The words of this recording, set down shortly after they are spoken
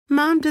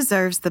Mom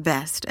deserves the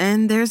best,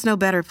 and there's no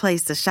better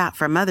place to shop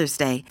for Mother's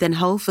Day than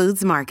Whole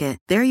Foods Market.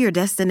 They're your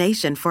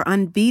destination for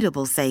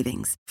unbeatable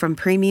savings, from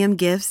premium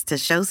gifts to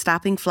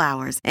show-stopping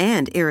flowers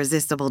and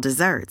irresistible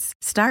desserts.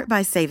 Start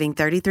by saving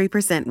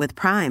 33% with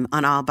Prime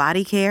on all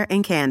body care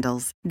and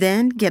candles.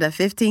 Then get a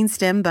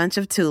 15-stem bunch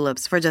of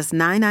tulips for just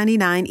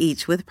 $9.99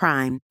 each with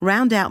Prime.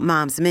 Round out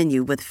Mom's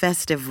menu with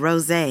festive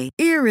rosé,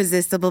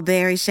 irresistible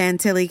berry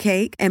chantilly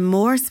cake, and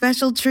more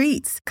special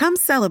treats. Come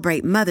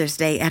celebrate Mother's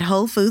Day at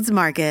Whole Foods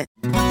Market.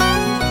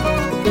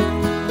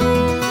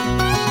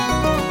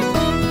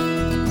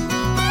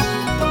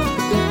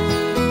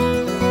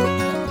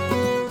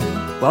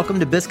 Welcome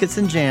to Biscuits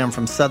and Jam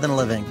from Southern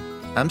Living.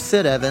 I'm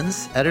Sid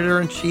Evans,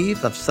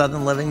 editor-in-chief of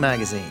Southern Living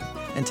magazine.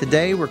 And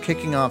today we're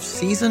kicking off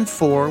Season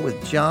 4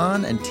 with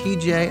John and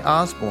TJ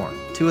Osborne,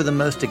 two of the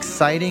most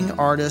exciting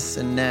artists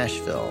in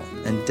Nashville,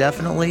 and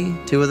definitely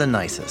two of the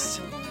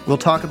nicest. We'll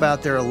talk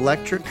about their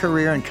electric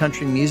career in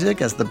country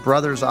music as the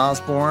brothers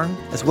Osborne,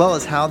 as well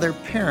as how their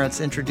parents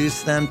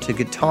introduced them to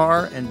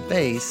guitar and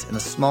bass in a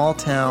small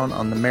town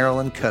on the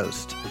Maryland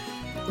coast.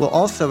 We'll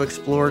also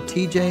explore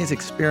TJ's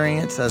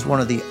experience as one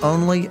of the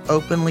only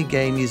openly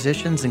gay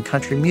musicians in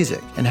country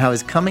music and how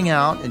his coming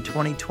out in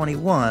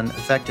 2021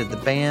 affected the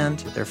band,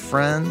 their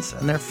friends,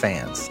 and their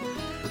fans.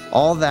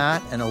 All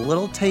that and a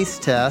little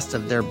taste test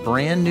of their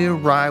brand new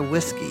rye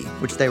whiskey,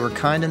 which they were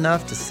kind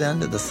enough to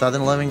send to the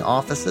Southern Living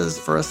offices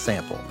for a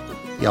sample.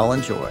 Y'all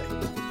enjoy.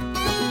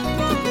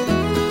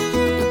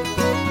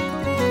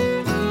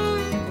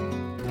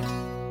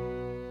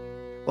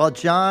 Well,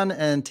 John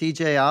and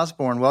TJ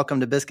Osborne, welcome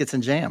to Biscuits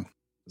and Jam.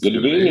 Good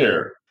to be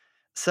here.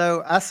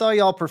 So I saw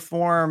y'all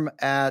perform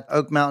at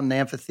Oak Mountain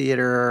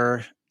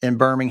Amphitheater in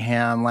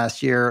Birmingham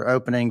last year,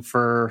 opening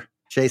for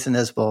Jason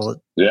Isbell.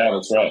 Yeah,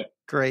 that's right.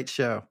 Great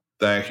show.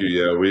 Thank you.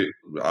 Yeah, we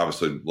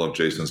obviously love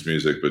Jason's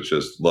music, but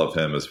just love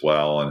him as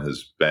well and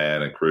his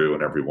band and crew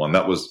and everyone.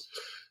 It was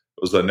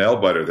a nail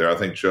biter there. I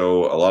think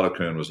Joe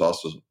Alada-Kun was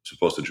also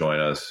supposed to join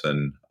us,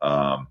 and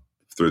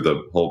through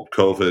the whole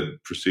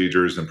COVID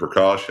procedures and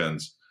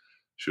precautions,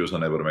 she was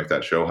unable to make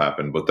that show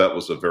happen. But that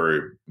was a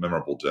very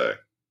memorable day.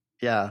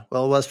 Yeah,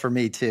 well, it was for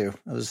me too.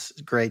 It was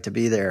great to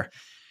be there.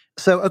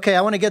 So, okay,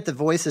 I want to get the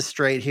voices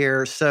straight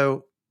here.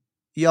 So,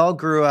 y'all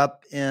grew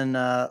up in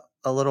a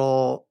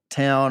little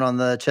town on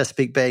the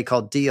Chesapeake Bay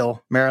called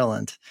Deal,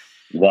 Maryland.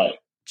 Right.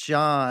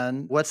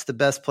 John, what's the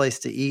best place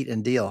to eat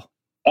in Deal?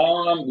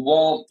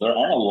 Well, there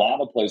aren't a lot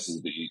of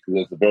places to eat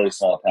because it's a very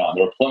small town.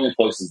 There are plenty of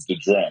places to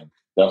drink,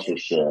 that's for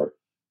sure.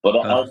 But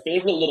our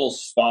favorite little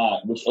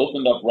spot, which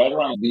opened up right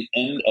around the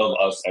end of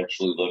us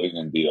actually living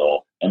in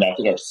Deal, and I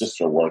think our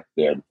sister worked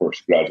there before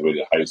she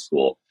graduated high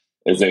school,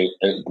 is a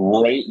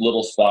great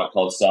little spot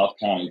called South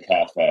County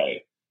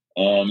Cafe.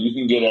 And you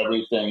can get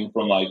everything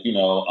from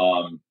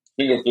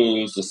finger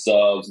foods to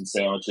subs and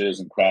sandwiches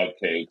and crab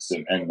cakes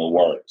and the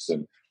works.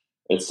 And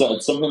it's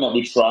something that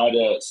we try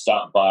to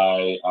stop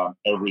by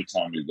every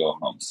time we go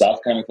home.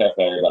 South County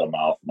Cafe, about a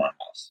mile from our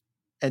house.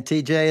 And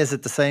TJ, is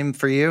it the same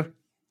for you?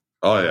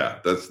 Oh yeah,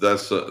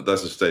 that's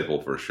a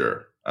staple for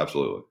sure.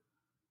 Absolutely.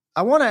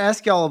 I want to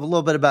ask y'all a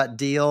little bit about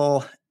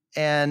Deal,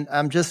 and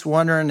I'm just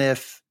wondering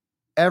if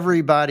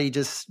everybody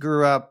just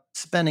grew up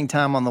spending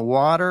time on the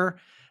water.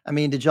 I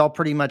mean, did y'all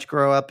pretty much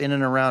grow up in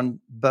and around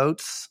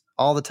boats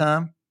all the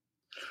time?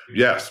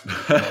 Yes.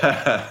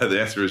 The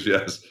answer is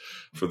yes.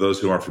 For those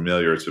who aren't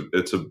familiar,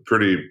 it's a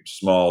pretty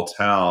small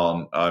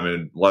town. I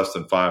mean, less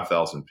than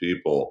 5,000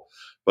 people,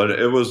 but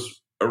it was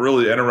a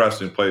really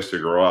interesting place to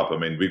grow up. I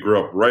mean, we grew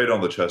up right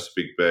on the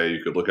Chesapeake Bay.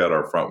 You could look out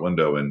our front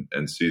window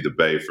and see the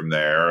bay from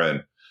there.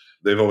 And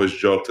they've always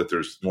joked that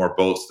there's more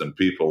boats than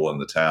people in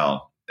the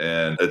town.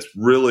 And it's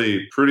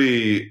really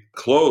pretty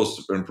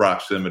close in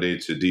proximity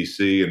to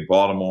D.C. and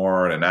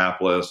Baltimore and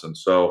Annapolis. And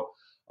so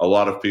a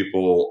lot of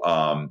people,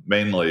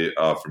 mainly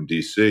from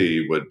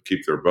D.C., would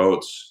keep their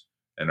boats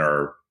in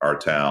our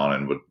town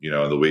and would,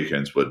 on the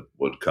weekends would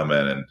come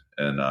in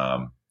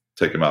and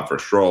take them out for a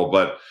stroll.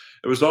 But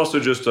it was also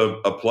just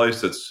a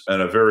place that's,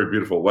 in a very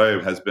beautiful way,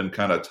 has been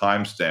kind of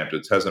time-stamped.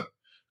 It hasn't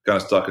kind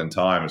of stuck in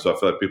time. And so I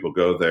feel like people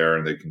go there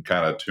and they can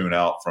kind of tune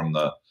out from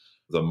the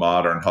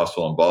modern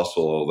hustle and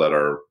bustle that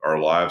our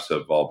lives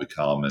have all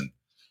become.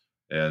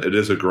 And it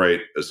is a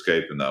great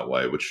escape in that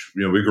way, which,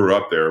 we grew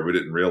up there. We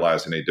didn't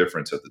realize any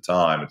difference at the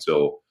time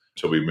until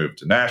we moved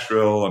to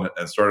Nashville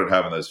and started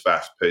having those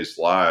fast-paced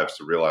lives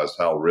to realize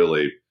how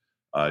really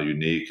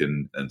unique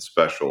and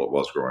special it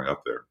was growing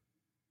up there.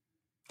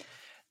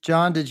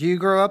 John, did you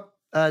grow up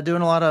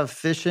doing a lot of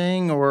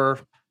fishing or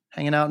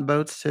hanging out in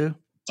boats too?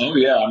 Oh,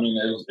 yeah. I mean,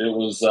 it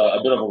was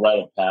a bit of a rite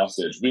of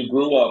passage. We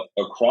grew up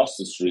across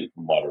the street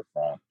from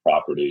waterfront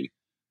property.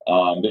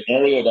 The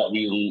area that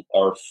we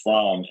are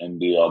from in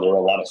Deal, there are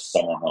a lot of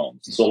summer homes.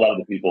 So a lot of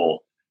the people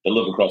that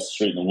live across the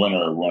street in the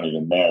winter weren't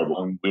even there.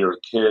 But when we were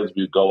kids,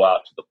 we'd go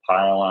out to the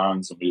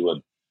pylons and we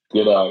would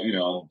get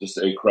just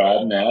a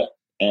crab net.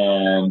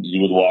 And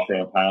you would walk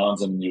around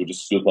pylons and you would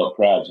just scoop up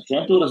crabs. You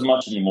can't do it as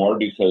much anymore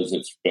because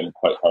it's been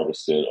quite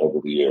harvested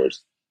over the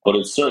years. But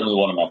it's certainly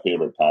one of my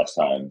favorite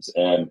pastimes.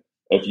 And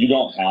if you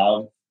don't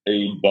have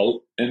a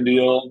boat in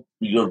Deal,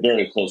 your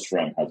very close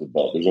friend has a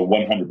boat. There's a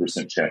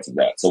 100% chance of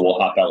that. So we'll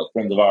hop out with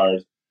friends of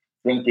ours,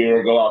 drink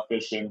beer, go out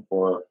fishing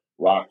for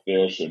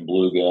rockfish and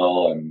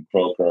bluegill and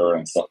croaker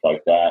and stuff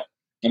like that.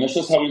 And it's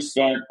just how we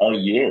spent our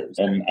years.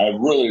 And I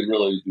really,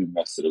 really do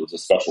miss it. It was a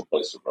special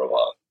place to grow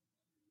up.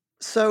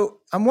 So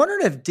I'm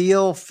wondering if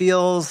Deal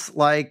feels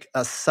like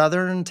a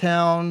southern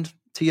town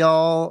to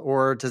y'all,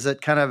 or does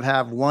it kind of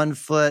have one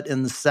foot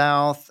in the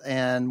south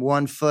and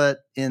one foot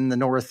in the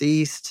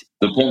northeast?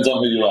 Depends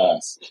on who you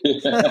ask.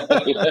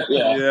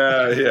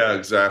 Yeah,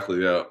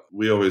 exactly. Yeah.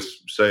 We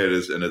always say it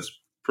is, and it's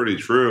pretty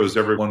true, is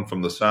everyone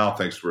from the south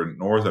thinks we're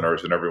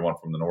northerners and everyone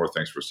from the north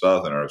thinks we're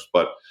southerners.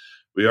 But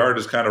we are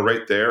just kind of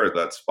right there at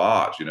that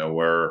spot,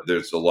 where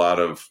there's a lot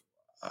of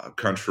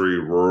country,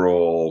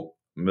 rural,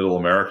 middle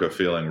America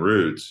feeling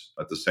roots.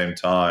 At the same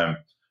time,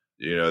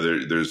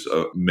 there's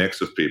a mix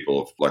of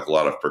people, like a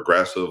lot of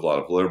progressive, a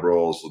lot of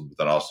liberals, but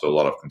then also a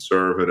lot of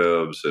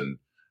conservatives and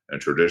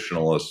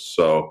traditionalists.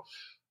 So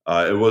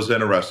it was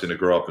interesting to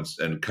grow up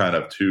in kind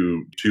of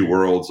two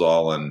worlds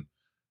all in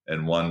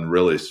one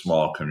really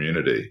small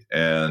community.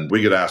 And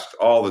we get asked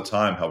all the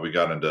time how we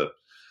got into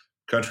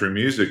country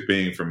music,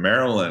 being from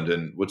Maryland.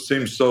 And what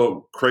seems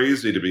so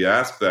crazy to be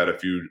asked that,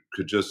 if you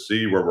could just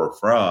see where we're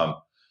from,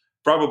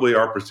 probably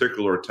our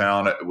particular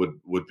town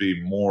would be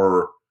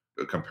more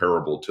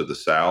comparable to the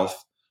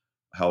South.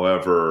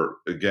 However,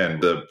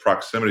 again, the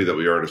proximity that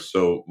we are to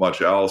so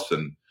much else,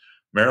 and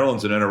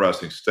Maryland's an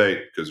interesting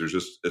state because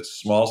it's a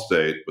small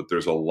state, but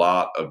there's a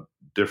lot of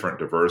different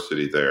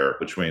diversity there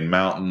between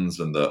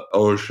mountains and the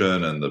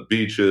ocean and the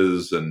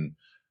beaches and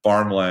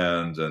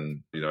farmland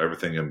and,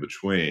 everything in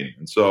between.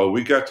 And so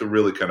we got to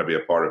really kind of be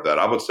a part of that.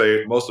 I would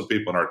say most of the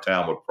people in our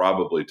town would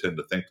probably tend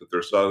to think that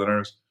they're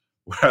Southerners,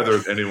 whether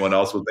anyone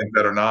else would think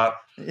that or not.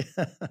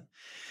 Yeah.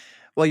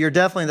 Well, you're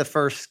definitely the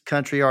first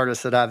country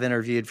artist that I've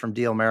interviewed from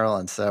Deal,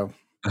 Maryland. So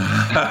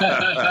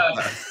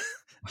if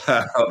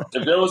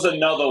there was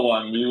another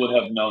one, we would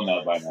have known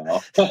that by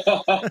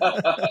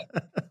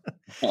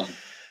now.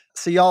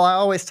 So y'all, I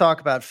always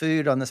talk about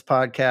food on this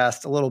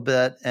podcast a little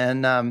bit,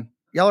 and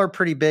y'all are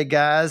pretty big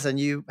guys, and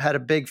you had a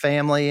big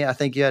family. I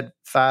think you had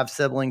 5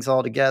 siblings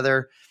all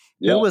together.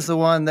 Yep. Who was the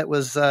one that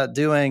was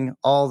doing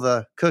all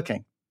the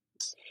cooking?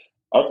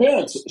 Our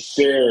parents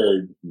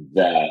shared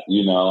that,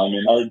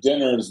 our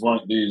dinners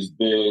weren't these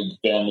big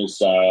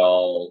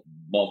family-style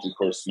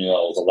multi-course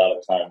meals. A lot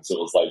of times it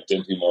was like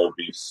Dinty Moore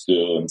beef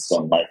stew and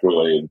some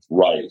microwave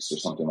rice or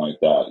something like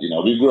that.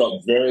 We grew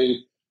up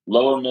very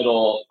lower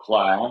middle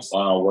class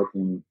on a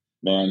working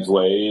man's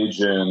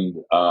wage, and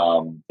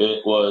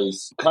it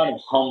was kind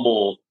of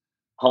humble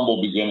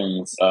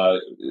beginnings,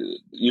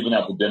 even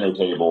at the dinner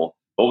table.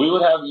 But we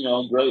would have,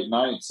 great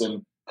nights.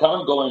 And kind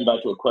of going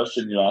back to a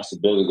question you asked a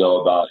bit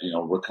ago about,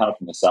 we're kind of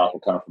from the South, we're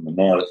kind of from the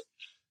North.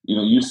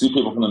 You see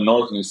people from the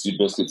North and you see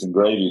biscuits and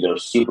gravy, they're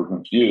super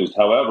confused.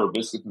 However,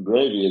 biscuits and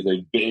gravy is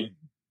a big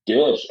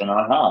dish in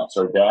our house.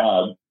 Our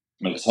dad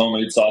makes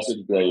homemade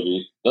sausage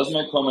gravy, doesn't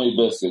make homemade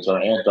biscuits.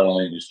 Our Aunt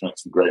Darlene used to make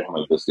some great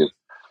homemade biscuits.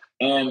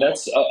 And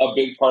that's a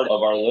big part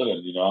of our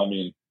living,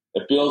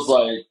 It feels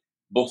like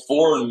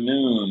before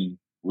noon,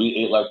 we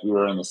ate like we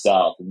were in the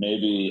South, and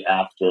maybe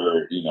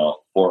after,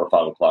 4 or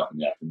 5 o'clock in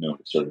the afternoon,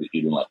 we started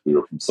eating like we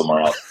were from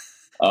somewhere else.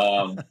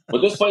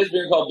 But this place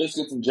being called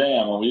Biscuits and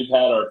Jam, and we've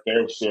had our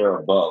fair share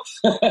of both.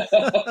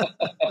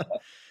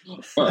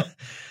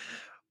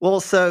 Well,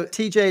 so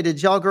TJ,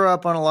 did y'all grow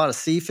up on a lot of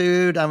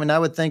seafood? I mean, I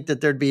would think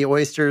that there'd be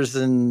oysters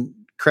and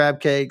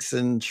crab cakes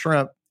and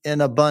shrimp in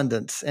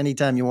abundance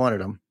anytime you wanted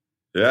them.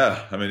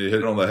 Yeah, you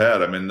hit it on the head.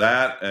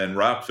 That and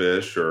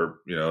rockfish, or,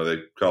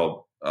 they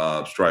call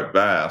striped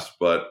bass,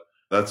 but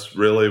that's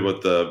really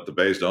what the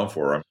Bay's known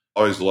for. I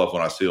always love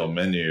when I see on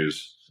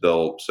menus,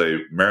 they'll say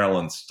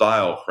Maryland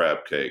style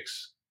crab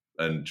cakes.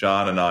 And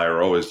John and I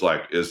are always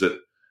like, is it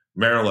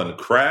Maryland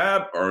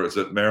crab or is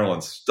it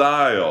Maryland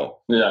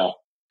style? Yeah.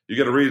 You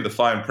got to read the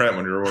fine print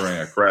when you're ordering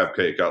a crab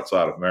cake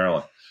outside of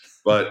Maryland.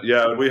 But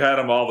yeah, we had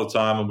them all the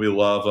time and we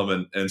love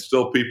them. And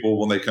still people,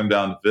 when they come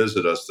down to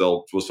visit us,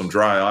 they'll, with some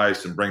dry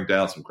ice, and bring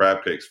down some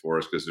crab cakes for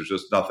us because there's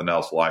just nothing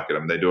else like it.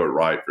 They do it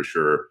right for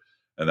sure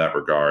in that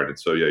regard. And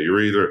so, yeah,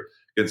 you're either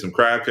getting some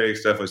crab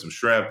cakes, definitely some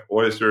shrimp,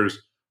 oysters,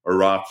 or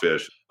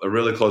rockfish. A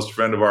really close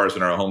friend of ours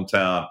in our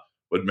hometown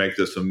would make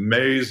this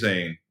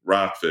amazing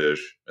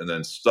rockfish and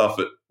then stuff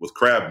it with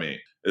crab meat.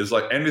 It's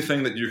like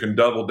anything that you can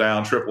double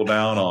down, triple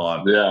down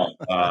on. Yeah.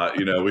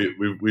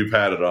 We've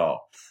had it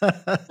all.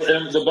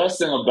 And the best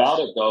thing about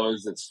it, though,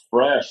 is it's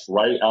fresh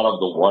right out of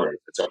the water.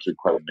 It's actually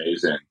quite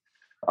amazing.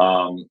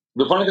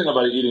 The funny thing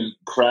about eating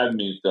crab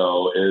meat,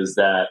 though, is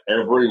that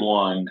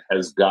everyone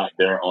has got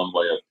their own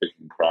way of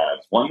picking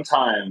crabs. One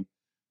time,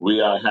 we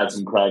had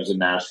some crabs in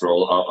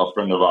Nashville. A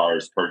friend of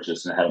ours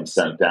purchased and had them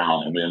sent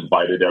down, and we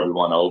invited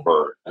everyone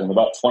over. And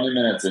about 20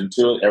 minutes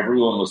into it,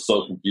 everyone was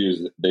so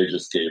confused that they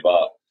just gave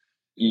up.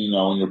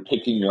 When you're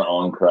picking your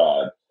own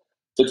crab,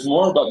 it's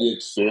more about the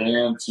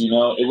experience.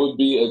 It would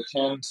be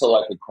akin to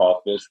like a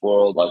crawfish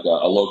boil, like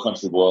a low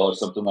country boil or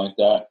something like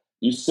that.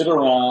 you sit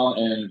around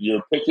and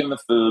you're picking the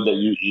food that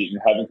you eat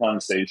and having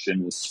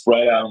conversation. It's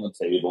spread out on the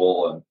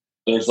table, and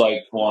there's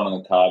like corn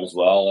on the cob as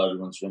well.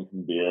 Everyone's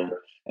drinking beer.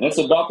 And it's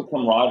about the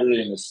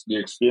camaraderie and the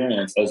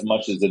experience as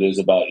much as it is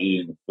about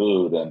eating the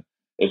food. And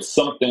it's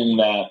something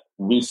that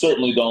we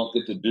certainly don't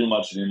get to do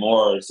much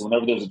anymore. So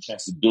whenever there's a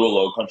chance to do a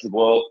low country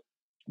boil,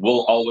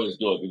 we'll always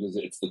do it because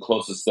it's the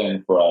closest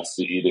thing for us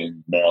to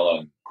eating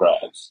Maryland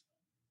crabs.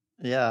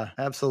 Yeah,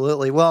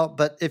 absolutely. Well,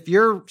 but if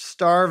you're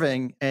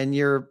starving and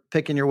you're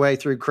picking your way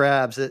through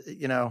crabs,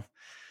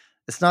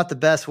 it's not the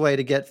best way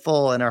to get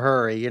full in a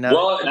hurry,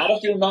 Well, not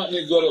if you're not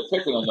any good at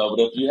picking them, though.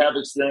 But if you have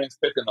experience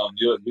picking them,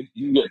 you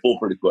can get full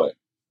pretty quick.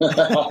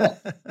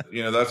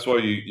 That's why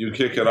you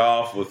kick it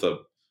off with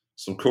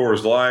some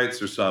Coors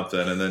Lights or something,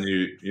 and then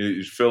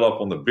you fill up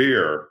on the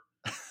beer.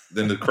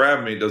 Then the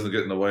crab meat doesn't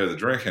get in the way of the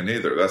drinking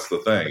either. That's the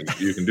thing.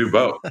 You can do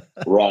both.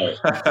 Right.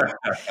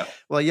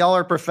 Well, y'all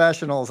are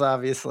professionals,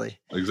 obviously.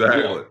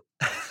 Exactly.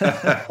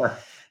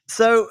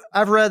 So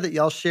I've read that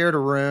y'all shared a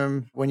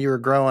room when you were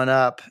growing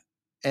up.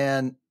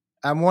 And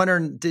I'm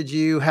wondering, did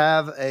you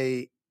have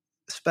a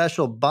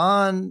special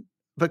bond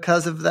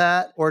because of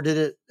that, or did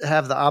it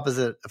have the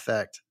opposite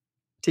effect?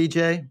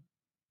 TJ?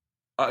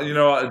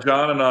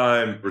 John and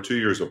I were 2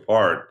 years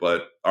apart,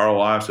 but our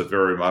lives have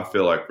I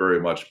feel like very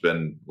much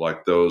been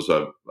like those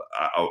that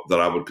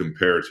I would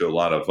compare to a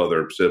lot of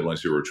other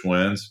siblings who were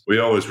twins. We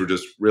always were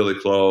just really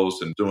close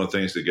and doing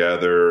things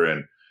together.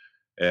 And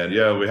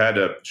yeah, we had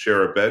to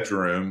share a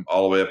bedroom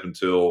all the way up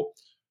until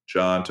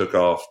John took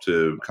off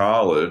to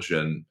college,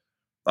 and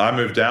I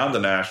moved down to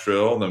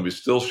Nashville, and then we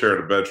still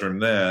shared a bedroom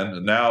then.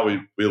 And now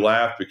we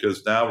laugh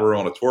because now we're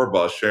on a tour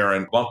bus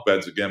sharing bunk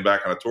beds again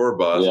back on a tour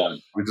bus. Yeah.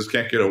 We just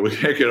can't get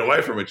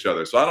away from each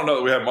other. So I don't know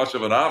that we have much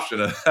of an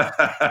option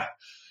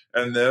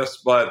in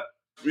this, but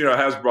it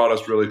has brought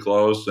us really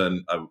close.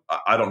 And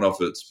I don't know if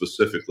it's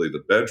specifically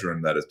the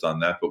bedroom that has done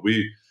that, but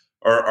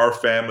our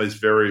family's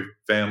very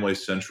family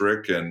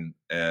centric, and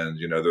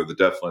they're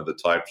definitely the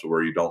types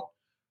where you don't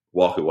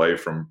walk away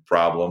from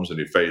problems and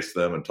you face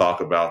them and talk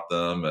about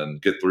them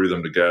and get through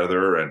them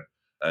together.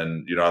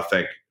 And I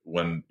think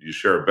when you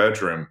share a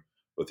bedroom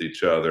with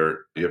each other,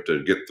 you have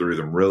to get through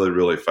them really,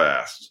 really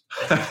fast.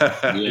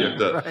 Yeah,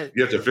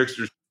 you have to fix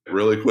your shit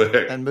really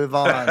quick and move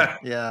on.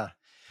 Yeah.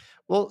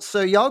 Well,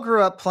 so y'all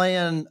grew up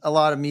playing a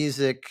lot of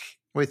music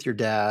with your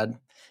dad,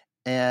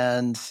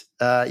 and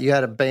you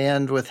had a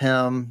band with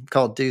him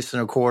called Deuce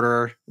and a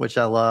Quarter, which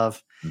I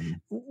love. Mm-hmm.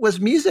 Was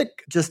music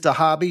just a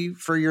hobby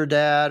for your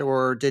dad,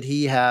 or did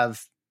he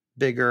have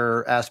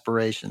bigger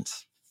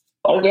aspirations?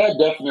 Our dad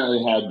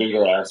definitely had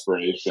bigger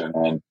aspirations,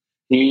 and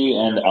he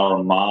and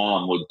our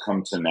mom would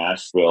come to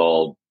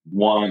Nashville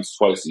once,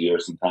 twice a year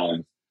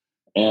sometimes,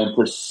 and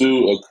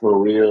pursue a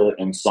career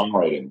in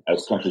songwriting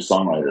as country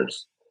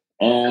songwriters.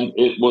 And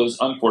it was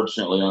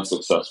unfortunately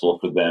unsuccessful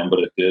for them, but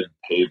it did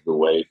pave the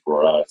way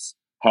for us.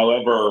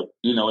 However,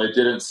 it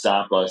didn't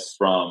stop us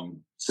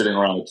from sitting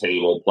around the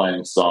table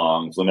playing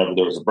songs whenever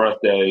there was a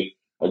birthday,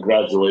 a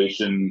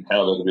graduation,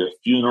 hell, there could be a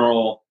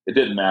funeral. It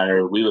didn't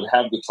matter. We would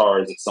have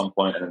guitars at some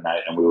point in the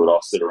night, and we would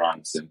all sit around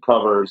and sing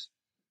covers,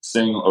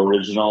 sing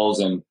originals.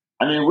 And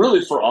I mean,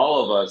 really, for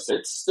all of us,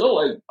 it's still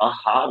like a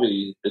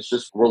hobby. It's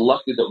just we're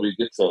lucky that we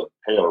get to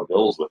pay our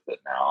bills with it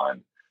now.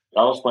 And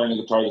I was playing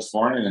the guitar this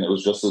morning, and it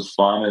was just as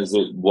fun as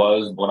it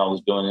was when I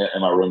was doing it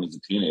in my room as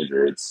a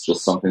teenager. It's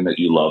just something that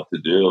you love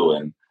to do.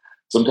 And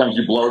sometimes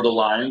you blur the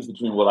lines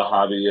between what a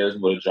hobby is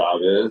and what a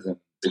job is, and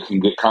it can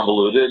get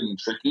convoluted and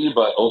tricky.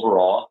 But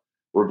overall,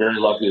 we're very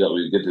lucky that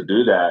we get to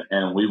do that.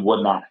 And we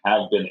would not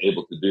have been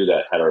able to do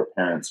that had our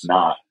parents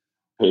not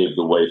paved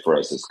the way for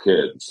us as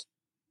kids.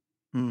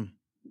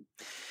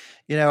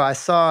 I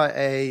saw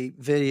a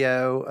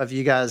video of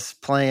you guys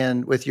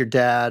playing with your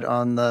dad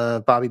on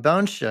the Bobby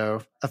Bones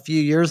show a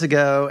few years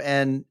ago,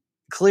 and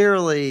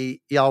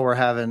clearly y'all were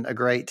having a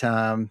great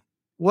time.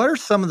 What are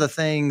some of the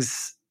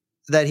things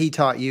that he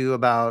taught you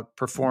about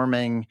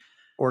performing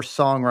or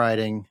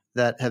songwriting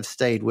that have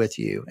stayed with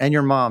you, and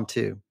your mom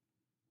too?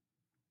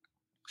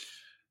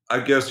 I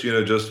guess,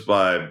 just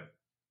by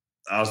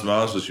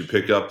osmosis, you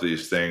pick up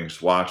these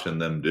things watching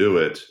them do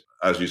it.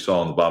 As you saw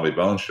on the Bobby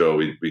Bones show,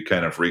 we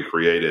kind of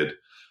recreated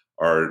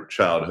our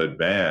childhood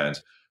band,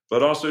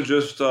 but also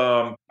just,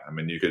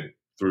 you could,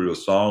 through a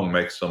song,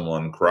 make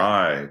someone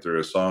cry. Through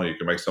a song, you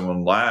can make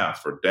someone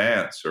laugh or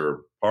dance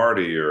or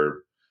party, or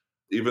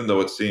even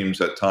though it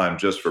seems at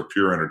times just for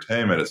pure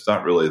entertainment, it's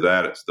not really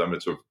that.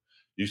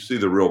 You see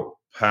the real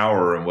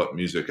power in what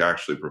music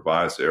actually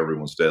provides to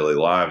everyone's daily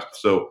lives.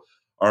 So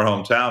our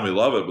hometown, we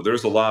love it, but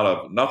there's a lot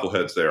of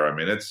knuckleheads there.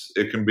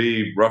 It can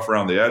be rough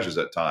around the edges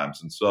at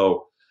times. And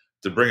so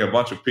to bring a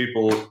bunch of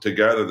people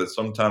together that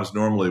sometimes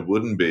normally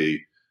wouldn't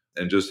be,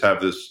 and just have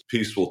this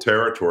peaceful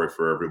territory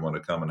for everyone to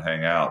come and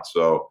hang out.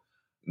 So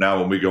now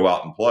when we go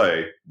out and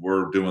play,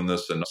 we're doing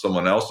this in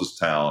someone else's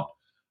town,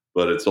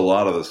 but it's a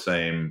lot of the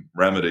same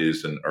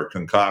remedies or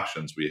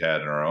concoctions we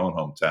had in our own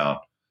hometown.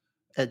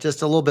 At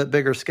just a little bit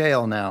bigger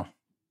scale now.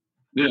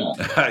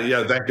 Yeah.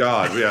 Yeah, thank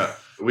God. Yeah.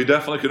 we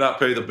definitely could not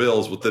pay the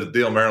bills with the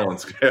Deal Maryland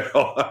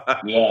scale.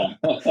 Yeah.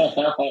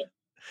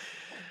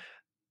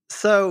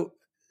 So,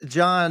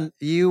 John,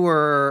 you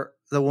were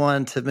the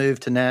one to move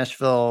to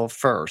Nashville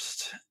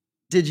first.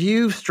 Did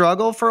you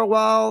struggle for a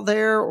while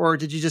there, or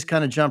did you just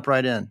kind of jump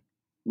right in?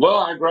 Well,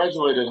 I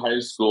graduated high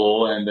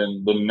school, and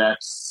then the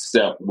next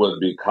step would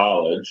be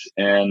college.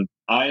 And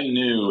I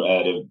knew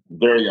at a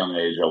very young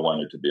age I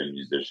wanted to be a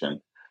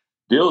musician.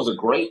 Deal is a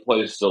great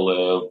place to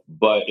live,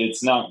 but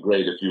it's not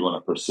great if you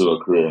want to pursue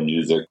a career in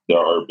music. There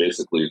are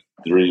basically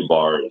 3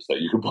 bars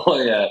that you can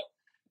play at,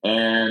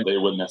 and they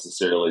wouldn't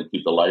necessarily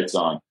keep the lights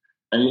on.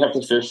 And you have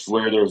to fish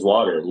where there's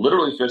water,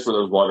 literally fish where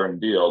there's water in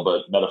Deal,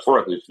 but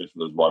metaphorically fish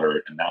where there's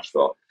water in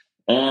Nashville.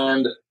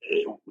 And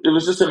it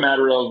was just a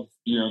matter of,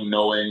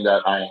 knowing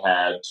that I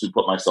had to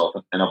put myself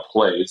in a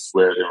place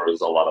where there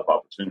was a lot of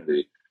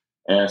opportunity.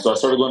 And so I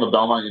started going to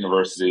Belmont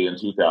University in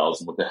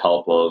 2000 with the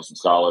help of some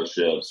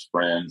scholarships,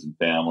 friends and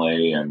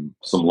family, and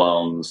some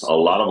loans, a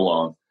lot of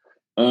loans.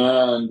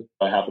 And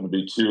I happened to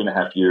be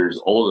 2.5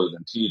 years older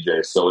than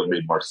TJ, so it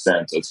made more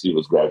sense as he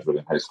was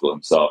graduating high school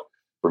himself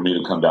for me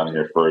to come down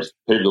here first,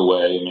 pave the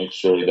way, make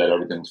sure that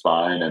everything's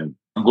fine. And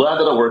I'm glad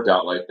that it worked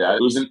out like that.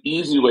 It was an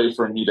easy way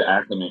for me to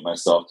acclimate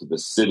myself to the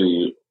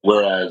city,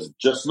 whereas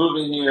just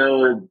moving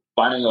here,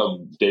 finding a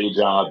day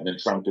job, and then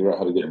trying to figure out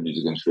how to get in the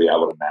music industry, I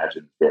would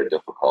imagine very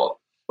difficult.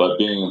 But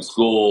being in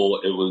school,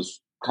 it was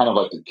kind of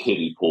like the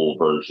kiddie pool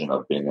version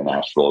of being in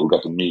Nashville. We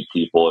got to meet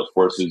people. It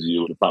forces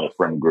you to find a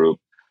friend group.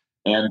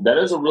 And that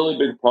is a really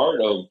big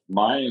part of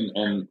mine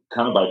and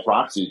kind of by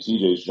proxy,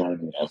 TJ's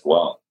journey as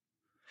well.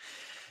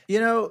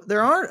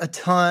 There aren't a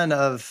ton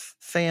of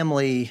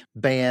family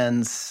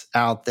bands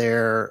out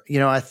there.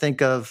 I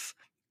think of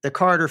the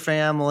Carter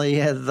family,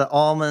 the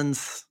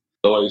Allmans,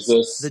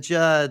 Oasis, the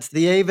Judds,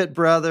 the Avett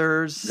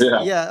brothers.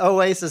 Yeah,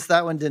 Oasis,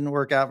 that one didn't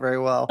work out very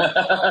well.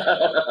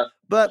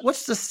 But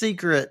what's the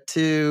secret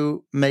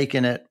to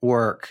making it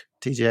work,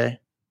 TJ?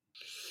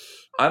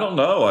 I don't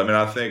know.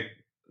 I think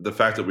the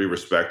fact that we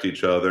respect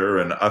each other,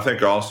 and I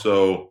think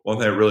also one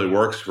thing that really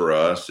works for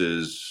us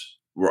is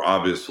we're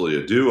obviously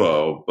a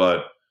duo,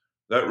 but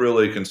that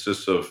really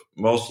consists of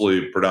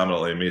mostly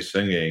predominantly me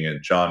singing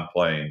and John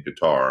playing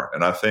guitar.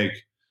 And I think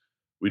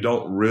we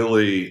don't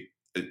really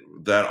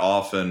that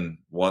often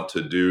want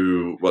to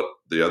do what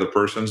the other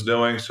person's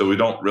doing. So we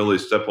don't really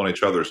step on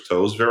each other's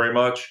toes very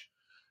much.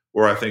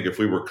 Where I think if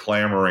we were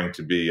clamoring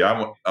to be, I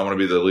want to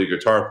be the lead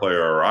guitar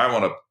player, or I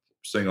want to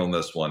sing on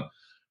this one,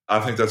 I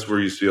think that's where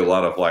you see a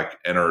lot of like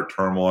inner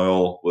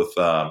turmoil with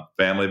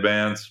family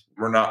bands.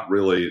 We're not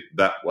really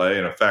that way.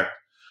 And in fact,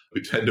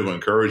 we tend to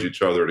encourage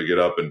each other to get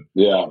up and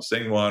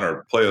sing one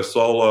or play a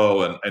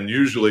solo. And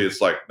usually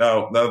it's like,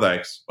 no,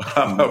 thanks.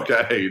 I'm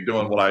okay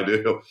doing what I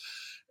do.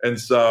 And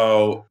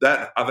so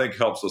that, I think,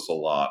 helps us a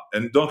lot.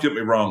 And don't get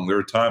me wrong, there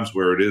are times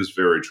where it is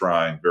very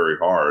trying, very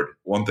hard.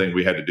 One thing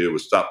we had to do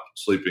was stop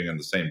sleeping in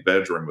the same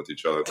bedroom with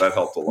each other. That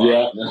helped a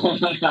lot.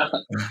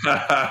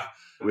 Yeah.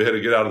 We had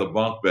to get out of the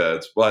bunk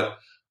beds. But,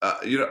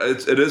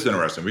 it is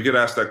interesting. We get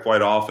asked that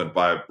quite often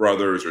by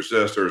brothers or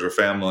sisters or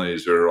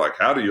families that are like,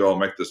 how do you all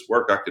make this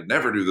work? I could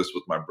never do this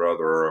with my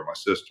brother or my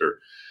sister.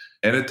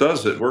 And it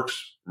does. It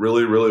works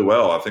really, really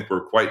well. I think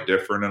we're quite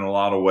different in a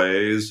lot of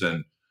ways.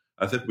 And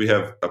I think we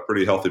have a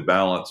pretty healthy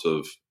balance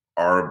of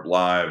our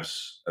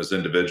lives as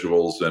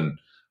individuals and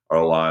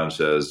our lives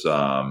as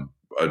a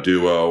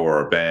duo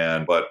or a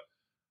band. But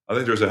I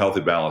think there's a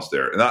healthy balance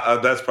there. And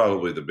that's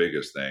probably the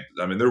biggest thing.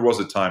 There was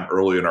a time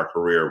early in our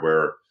career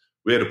where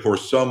we had to pour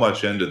so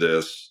much into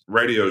this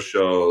radio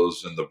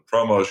shows and the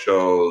promo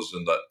shows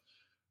and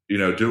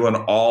doing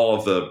all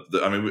of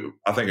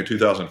I think in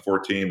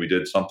 2014, we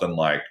did something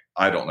like,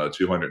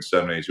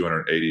 270,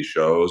 280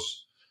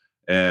 shows.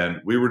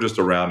 And we were just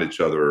around each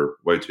other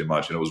way too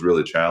much. And it was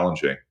really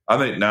challenging. I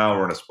think now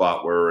we're in a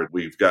spot where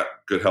we've got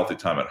good, healthy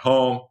time at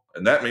home.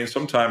 And that means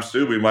sometimes,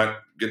 too, we might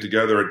get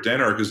together at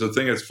dinner. Because the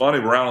thing that's funny,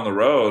 we're out on the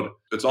road.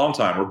 It's on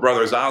time. We're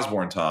brothers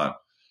Osborne time,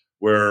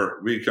 where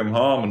we come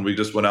home and we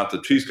just went out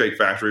to Cheesecake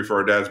Factory for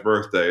our dad's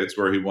birthday. It's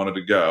where he wanted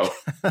to go.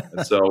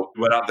 And so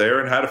we went out there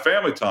and had a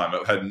family time.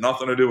 It had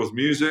nothing to do with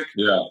music.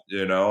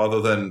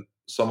 Other than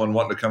someone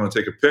wanting to come and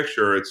take a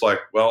picture. It's like,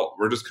 well,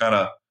 we're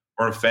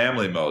in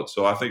family mode.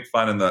 So I think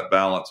finding that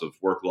balance of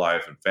work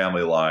life and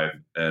family life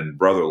and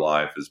brother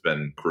life has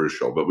been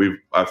crucial. But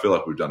I feel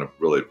like we've done a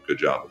really good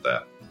job with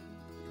that.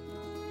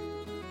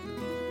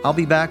 I'll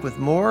be back with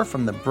more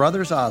from the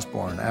Brothers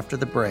Osborne after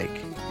the break.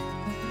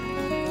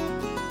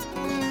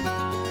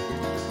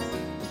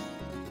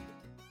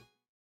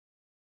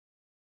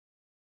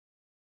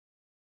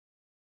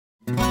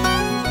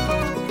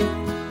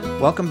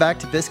 Welcome back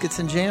to Biscuits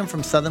and Jam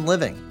from Southern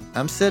Living.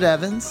 I'm Sid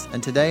Evans,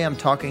 and today I'm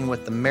talking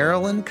with the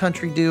Maryland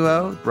country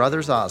duo,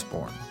 Brothers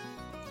Osborne.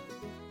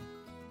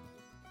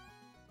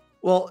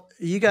 Well,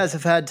 you guys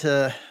have had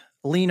to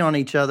lean on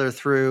each other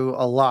through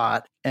a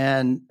lot.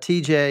 And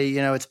TJ,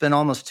 it's been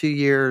almost 2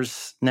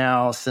 years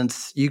now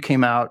since you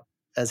came out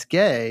as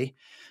gay,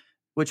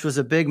 which was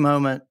a big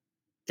moment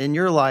in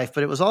your life,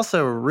 but it was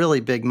also a really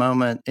big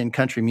moment in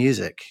country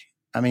music.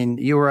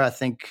 You were, I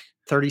think,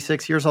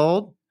 36 years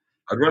old?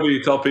 I'd rather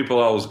you tell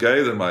people I was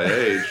gay than my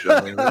age.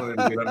 I mean, we don't need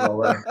to get into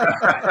all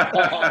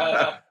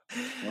that.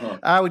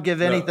 I would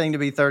give anything to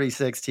be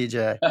 36,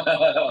 TJ.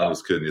 I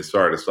was kidding you.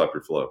 Sorry to stop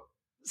your flow.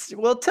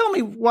 Well, tell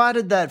me, why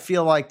did that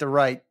feel like the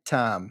right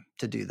time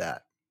to do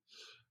that?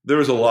 There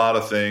was a lot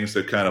of things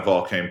that kind of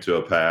all came to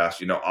a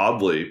pass.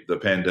 Oddly, the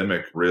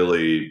pandemic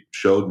really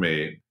showed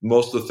me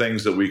most of the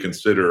things that we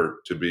consider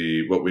to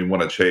be what we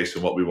want to chase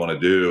and what we want to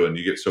do. And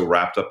you get so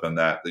wrapped up in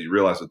that you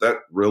realize that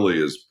really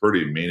is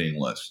pretty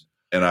meaningless.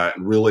 And I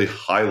really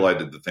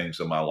highlighted the things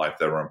in my life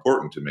that were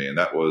important to me. And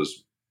that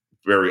was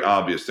very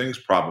obvious things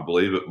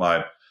probably, but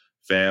my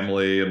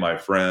family and my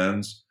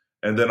friends.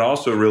 And then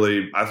also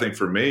really, I think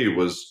for me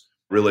was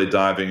really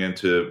diving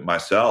into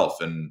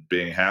myself and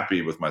being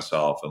happy with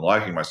myself and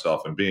liking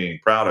myself and being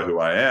proud of who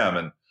I am.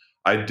 And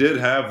I did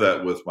have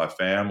that with my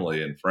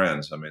family and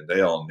friends. I mean,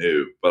 they all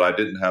knew, but I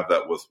didn't have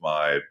that with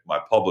my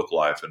public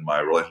life and my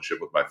relationship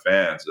with my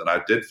fans. And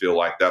I did feel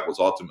like that was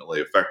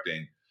ultimately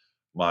affecting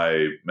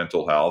my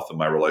mental health and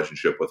my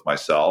relationship with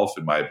myself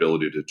and my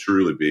ability to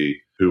truly be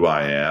who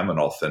I am and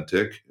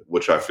authentic,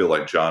 which I feel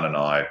like John and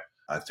I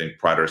think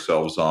pride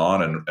ourselves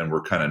on and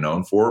we're kind of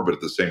known for. But at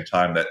the same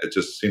time, that it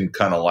just seemed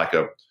kind of like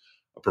a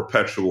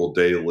perpetual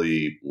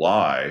daily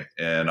lie.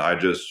 And I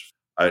just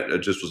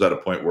was at a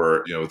point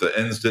where, the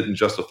ends didn't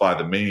justify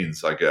the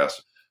means, I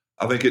guess.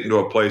 I think getting to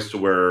a place to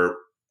where,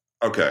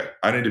 okay,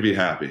 I need to be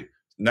happy.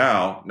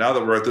 Now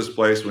that we're at this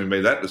place and we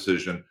made that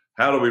decision,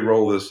 how do we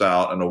roll this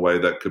out in a way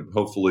that could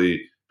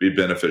hopefully be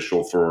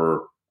beneficial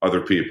for other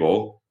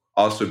people?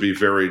 Also be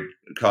very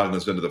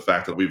cognizant of the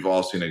fact that we've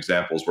all seen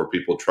examples where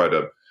people try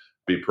to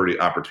be pretty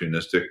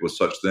opportunistic with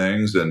such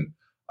things. And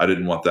I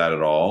didn't want that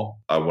at all.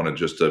 I wanted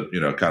just to,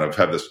 kind of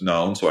have this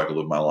known so I could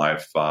live my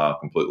life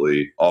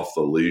completely off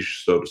the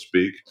leash, so to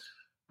speak.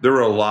 There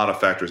were a lot of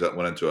factors that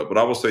went into it. But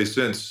I will say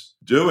since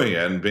doing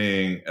it and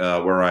being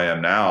where I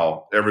am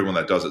now, everyone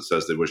that does it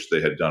says they wish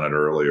they had done it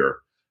earlier,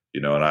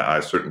 and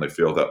I certainly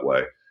feel that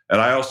way. And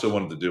I also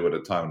wanted to do it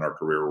at a time in our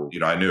career where,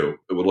 I knew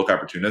it would look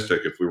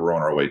opportunistic if we were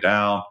on our way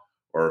down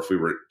or if we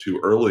were too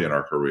early in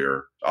our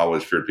career. I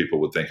always feared people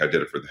would think I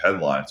did it for the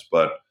headlines,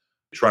 but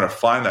trying to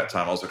find that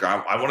time, I was like,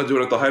 I want to do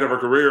it at the height of our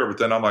career. But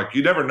then I'm like,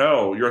 you never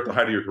know you're at the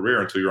height of your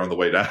career until you're on the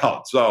way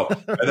down. So,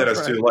 and then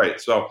it's too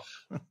late. So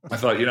I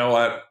thought, you know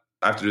what?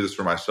 I have to do this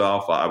for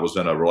myself. I was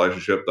in a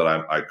relationship that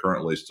I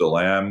currently still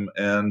am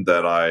in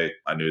that I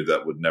knew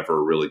that would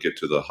never really get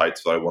to the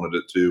heights that I wanted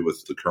it to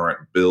with the current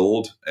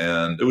build.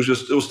 And it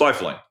was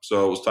stifling.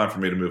 So it was time for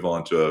me to move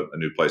on to a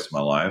new place in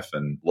my life.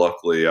 And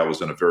luckily, I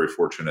was in a very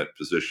fortunate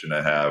position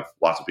to have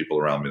lots of people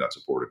around me that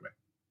supported me.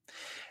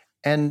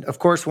 And of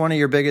course, one of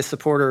your biggest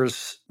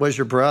supporters was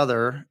your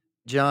brother.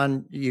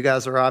 John, you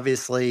guys are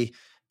obviously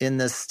in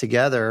this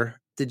together.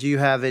 Did you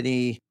have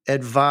any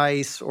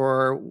advice,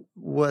 or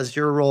was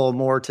your role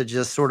more to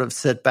just sort of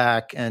sit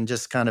back and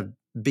just kind of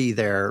be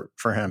there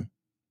for him?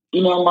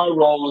 My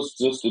role was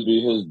just to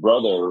be his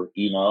brother,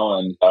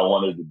 and I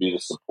wanted to be the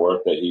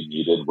support that he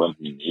needed when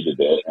he needed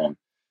it. And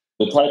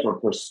the type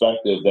of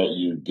perspective that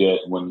you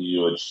get when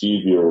you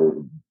achieve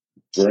your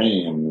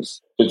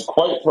dreams, it's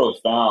quite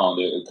profound.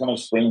 It kind of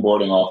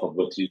springboarding off of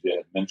what TJ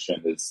had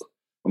mentioned is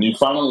when you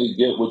finally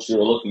get what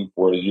you're looking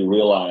for, you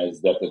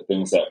realize that the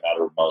things that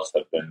matter most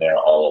have been there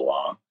all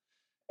along.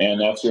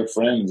 And that's your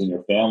friends and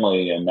your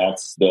family. And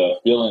that's the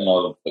feeling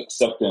of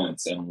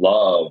acceptance and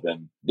love.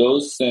 And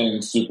those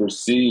things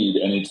supersede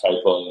any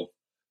type of,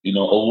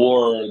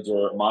 awards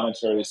or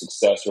monetary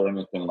success or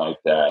anything like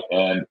that.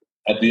 And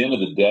at the end of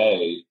the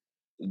day,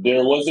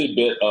 there was a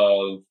bit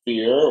of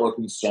fear or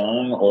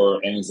concern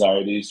or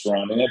anxiety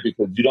surrounding it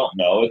because you don't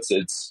know.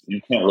 It's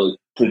you can't really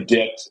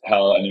predict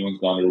how anyone's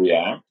going to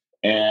react.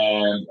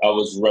 And I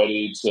was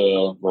ready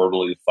to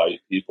verbally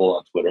fight people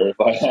on Twitter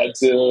if I had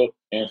to.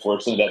 And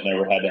fortunately, that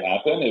never had to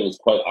happen. It was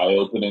quite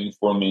eye-opening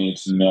for me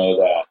to know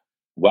that,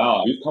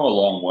 wow, we've come a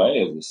long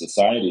way as a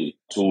society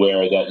to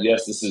where that,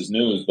 yes, this is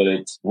news, but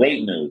it's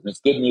great news.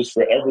 It's good news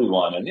for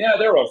everyone. And yeah,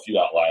 there are a few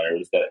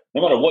outliers that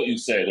no matter what you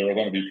say, there are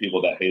going to be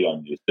people that hate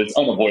on you. It's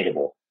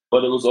unavoidable.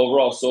 But it was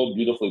overall so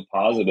beautifully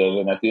positive.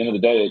 And at the end of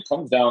the day, it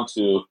comes down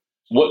to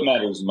what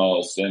matters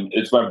most. And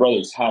it's my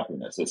brother's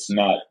happiness. It's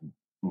not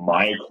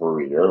my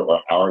career or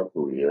our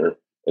career.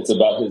 It's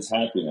about his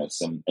happiness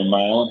and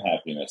my own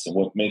happiness and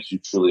what makes you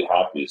truly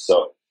happy.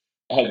 So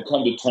I had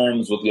come to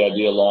terms with the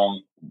idea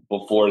long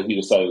before he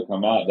decided to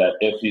come out that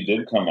if he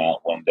did come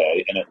out one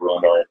day and it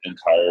ruined our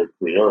entire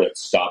career, it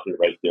stopped it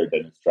right there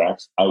dead in its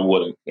tracks, I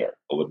wouldn't care.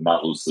 I would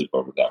not lose sleep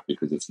over that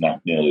because it's not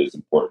nearly as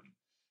important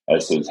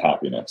as his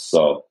happiness.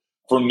 So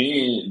for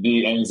me,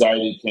 the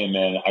anxiety came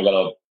in. I got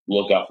to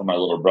look out for my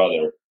little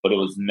brother, but it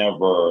was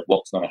never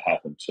what's going to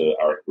happen to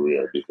our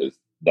career because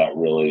that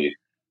really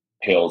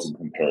pales in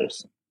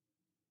comparison.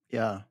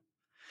 Yeah.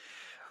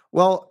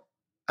 Well,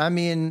 I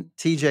mean,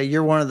 TJ,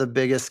 you're one of the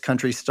biggest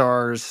country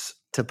stars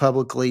to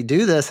publicly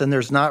do this, and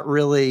there's not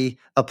really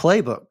a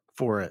playbook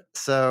for it.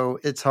 So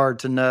it's hard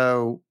to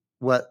know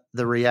what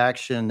the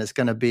reaction is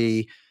going to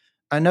be.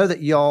 I know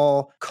that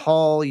y'all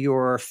call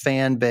your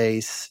fan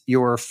base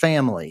your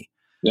family.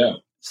 Yeah.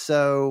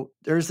 So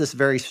there's this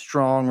very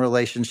strong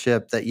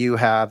relationship that you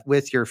have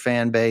with your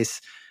fan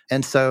base.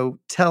 And so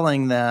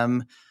telling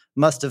them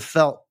must have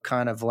felt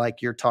kind of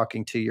like you're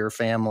talking to your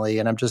family.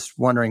 And I'm just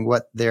wondering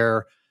what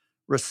their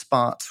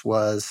response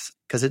was,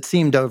 because it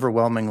seemed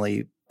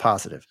overwhelmingly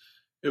positive.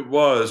 It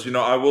was,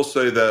 I will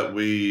say that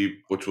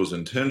which was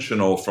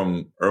intentional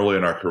from early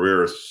in our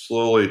career,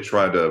 slowly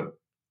tried to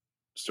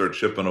start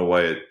chipping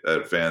away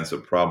at fans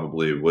that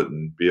probably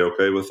wouldn't be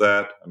okay with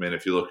that. I mean,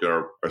 if you look at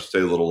our Stay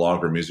a Little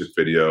Longer music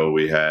video,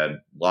 we had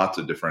lots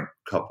of different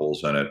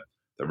couples in it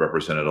that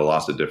represented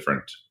lots of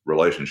different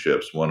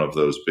relationships. One of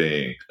those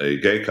being a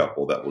gay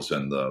couple that was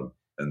in the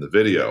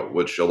video,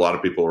 which a lot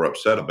of people were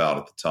upset about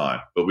at the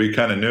time. But we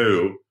kind of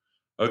knew,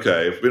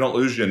 okay, if we don't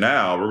lose you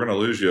now, we're going to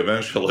lose you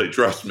eventually.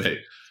 Trust me.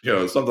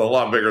 Something a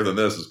lot bigger than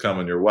this is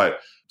coming your way.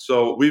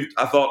 So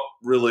I thought,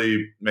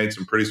 really made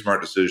some pretty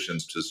smart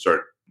decisions to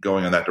start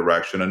going in that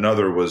direction.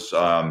 Another was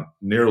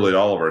nearly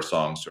all of our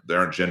songs, they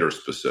aren't gender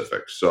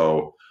specific.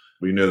 So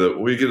we knew that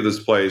when we get to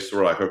this place,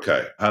 we're like,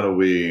 okay, how do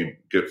we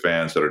get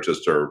fans that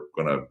are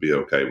going to be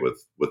okay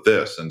with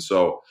this? And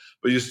so,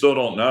 but you still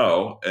don't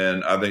know.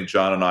 And I think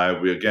John and I,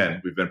 we've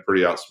been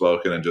pretty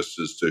outspoken and just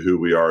as to who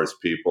we are as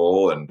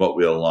people and what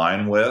we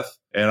align with.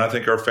 And I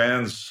think our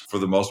fans, for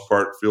the most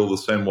part, feel the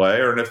same way.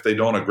 Or if they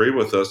don't agree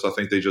with us, I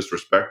think they just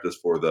respect us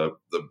for the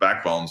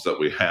backbones that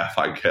we have,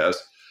 I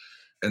guess.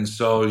 And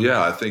so,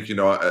 yeah, I think,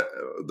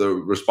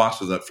 the response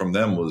to that from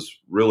them was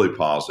really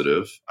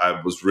positive.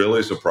 I was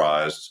really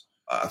surprised.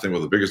 I think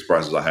one of the biggest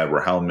surprises I had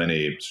were how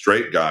many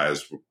straight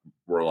guys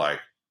were like,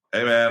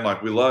 hey, man,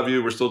 like, we love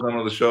you. We're still coming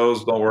to the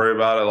shows. Don't worry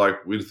about it.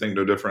 Like, we think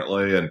no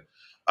differently. And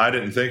I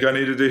didn't think I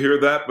needed to hear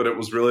that, but it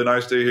was really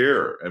nice to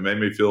hear. It made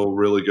me feel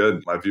really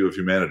good. My view of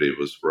humanity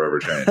was forever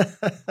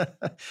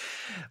changed.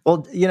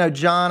 Well,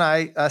 John,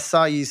 I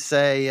saw you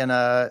say in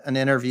an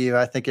interview,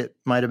 I think it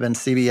might have been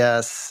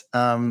CBS,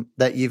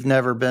 that you've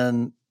never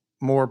been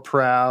more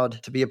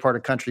proud to be a part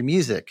of country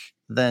music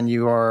than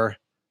you are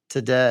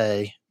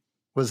today.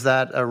 Was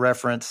that a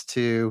reference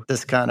to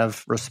this kind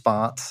of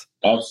response?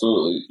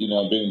 Absolutely.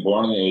 Being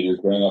born in the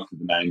 80s, growing up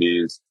in the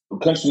 90s,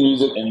 country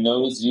music in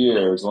those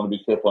years, I want to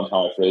be careful on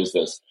how I phrase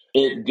this,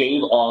 it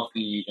gave off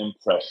the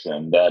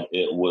impression that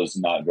it was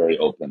not very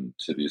open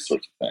to these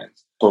sorts of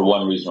things for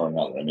one reason or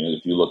another. I mean,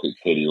 if you look at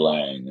Katie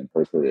Lang and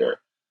her career,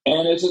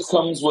 and it just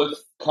comes with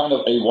kind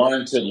of a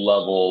warranted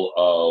level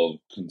of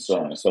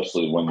concern,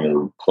 especially when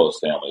your close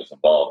family is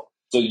involved.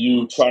 So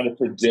you try to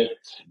predict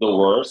the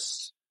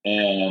worst.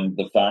 And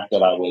the fact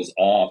that I was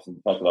off and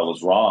the fact that I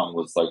was wrong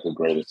was like the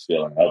greatest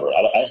feeling ever.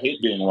 I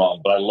hate being wrong,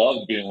 but I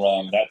loved being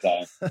wrong that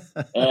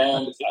time.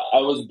 And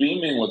I was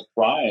beaming with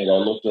pride. I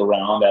looked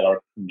around at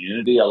our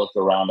community. I looked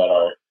around at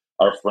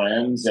our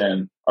friends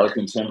and our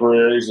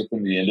contemporaries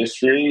within the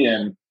industry.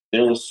 And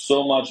there was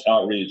so much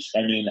outreach.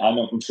 I mean,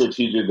 I'm sure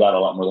TJ got a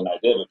lot more than I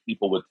did, but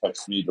people would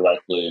text me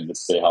directly and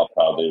just say how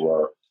proud they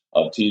were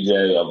of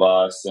TJ, of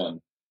us. And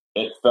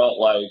it felt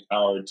like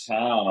our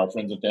town, our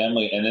friends and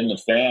family, and then the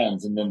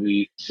fans, and then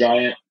the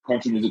giant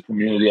country music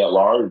community at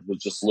large was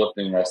just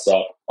lifting us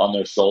up on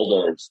their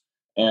shoulders.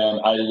 And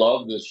I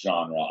love this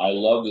genre. I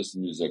love this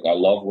music. I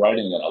love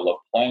writing it. I love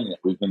playing it.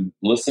 We've been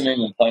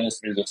listening and playing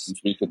this music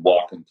since we could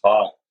walk and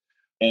talk.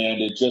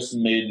 And it just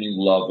made me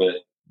love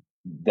it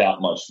that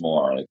much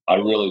more. I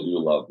really do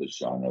love this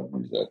genre of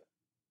music.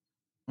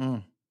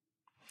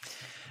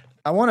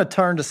 I want to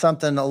turn to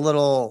something a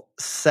little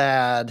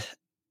sad.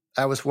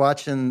 I was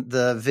watching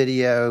the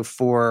video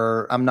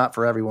for I'm Not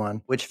For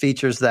Everyone, which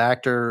features the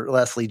actor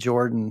Leslie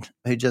Jordan,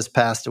 who just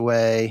passed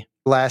away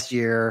last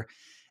year.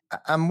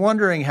 I'm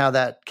wondering how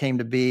that came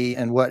to be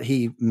and what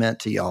he meant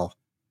to y'all.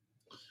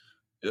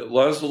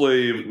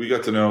 Leslie, we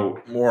got to know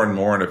more and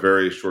more in a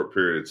very short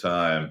period of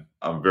time.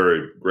 I'm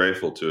very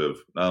grateful to have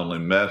not only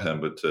met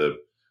him, but to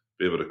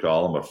be able to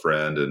call him a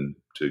friend and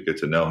to get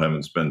to know him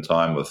and spend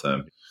time with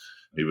him.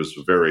 He was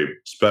a very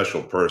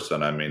special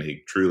person. I mean,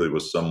 he truly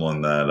was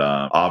someone that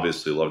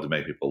obviously loved to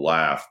make people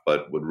laugh,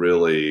 but would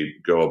really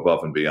go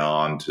above and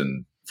beyond.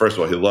 And first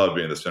of all, he loved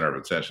being the center of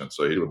attention.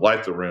 So he would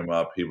light the room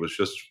up. He was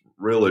just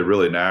really,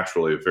 really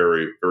naturally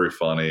very, very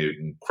funny,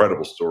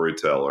 incredible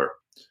storyteller.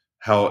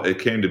 How it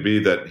came to be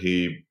that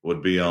he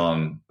would be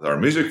on our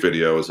music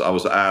videos, I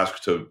was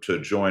asked to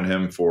join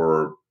him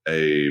for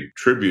a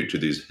tribute to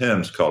these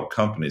hymns called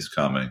Company's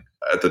Coming.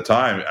 At the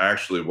time, I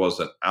actually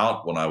wasn't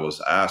out when I was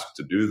asked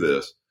to do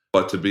this,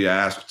 but to be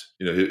asked,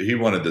 he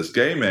wanted this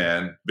gay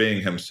man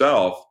being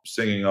himself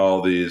singing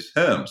all these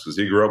hymns because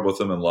he grew up with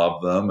them and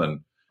loved them.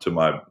 And to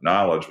my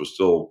knowledge was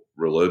still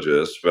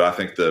religious. But I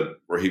think that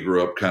where he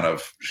grew up kind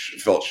of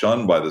felt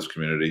shunned by this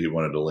community. He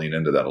wanted to lean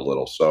into that a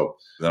little. So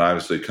then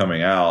obviously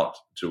coming out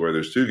to where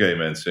there's two gay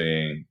men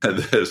singing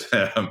this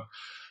hymn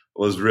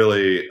was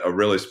really a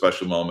really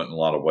special moment in a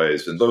lot of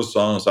ways. And those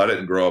songs, I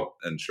didn't grow up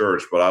in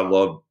church, but I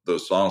love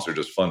those songs. They're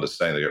just fun to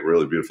sing. They get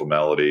really beautiful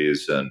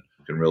melodies and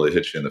can really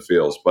hit you in the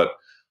feels. But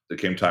it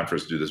came time for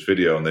us to do this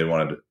video, and they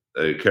wanted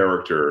a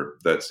character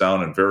that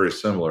sounded very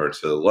similar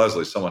to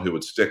Leslie, someone who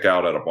would stick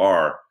out at a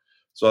bar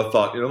So I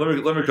thought,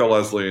 let me call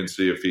Leslie and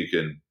see if he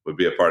would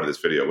be a part of this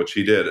video, which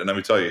he did. And let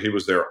me tell you, he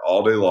was there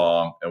all day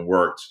long and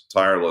worked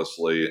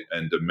tirelessly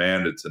and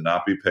demanded to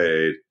not be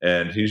paid.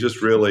 And he's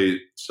just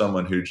really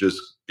someone who just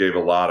gave a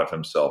lot of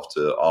himself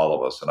to all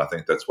of us. And I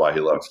think that's why he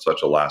left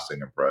such a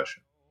lasting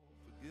impression.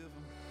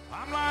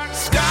 I'm like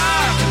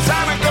Scott,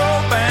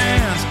 Zydeco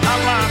bands.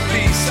 I like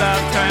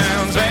B-side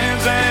towns, Van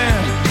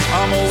Zandt.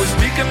 I'm always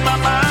speaking my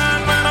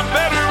mind when I'm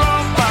better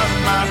off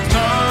biting my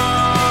tongue.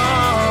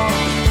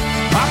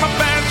 I'm a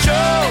bad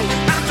joke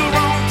at the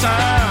wrong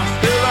time,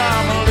 but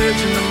I'm a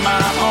legend in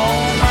my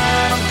own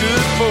mind. I'm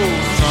good for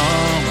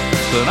some,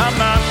 but I'm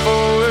not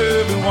for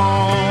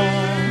everyone.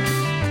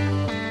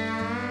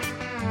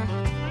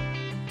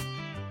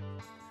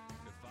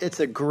 It's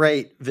a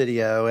great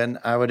video, and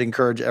I would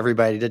encourage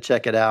everybody to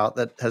check it out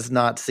that has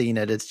not seen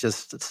it. It's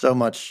so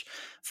much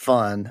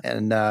fun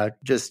and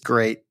just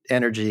great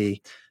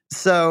energy.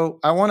 So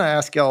I want to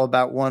ask y'all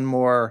about one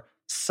more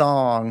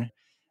song.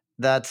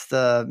 That's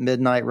the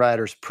Midnight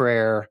Rider's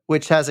Prayer,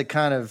 which has a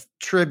kind of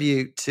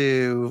tribute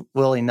to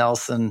Willie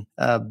Nelson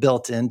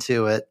built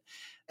into it.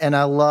 And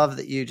I love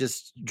that you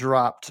just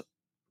dropped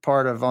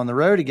part of On the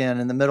Road Again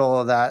in the middle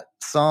of that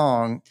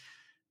song.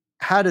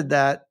 How did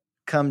that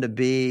come to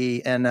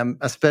be? And I'm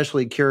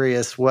especially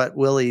curious what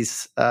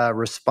Willie's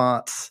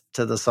response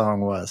to the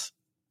song was.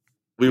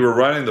 We were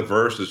writing the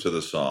verses to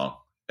the song,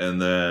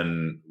 and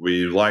then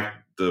we liked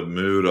the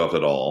mood of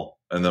it all.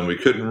 And then we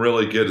couldn't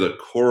really get the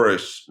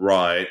chorus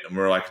right. And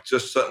we're like,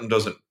 just something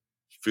doesn't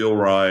feel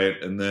right.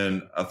 And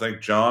then I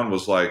think John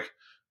was like,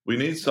 we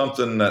need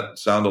something that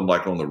sounded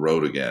like On the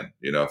Road Again,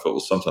 if it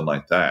was something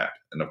like that.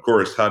 And of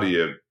course,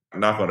 I'm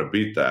not going to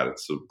beat that.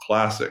 It's a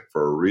classic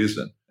for a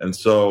reason. And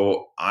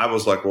so I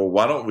was like, well,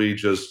 why don't we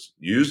just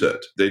use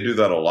it? They do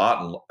that a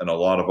lot in a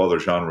lot of other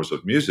genres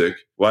of music.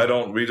 Why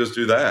don't we just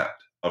do that?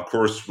 Of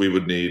course, we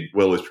would need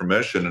Willie's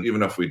permission. And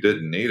even if we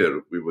didn't need it,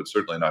 we would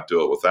certainly not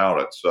do it without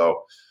it.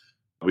 So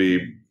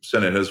we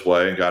sent it his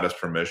way and got his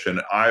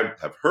permission. I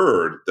have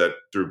heard that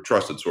through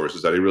trusted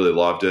sources that he really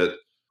loved it.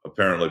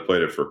 Apparently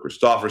played it for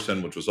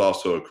Christofferson, which was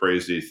also a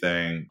crazy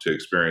thing to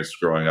experience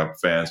growing up,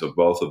 fans of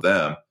both of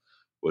them,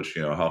 which,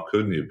 how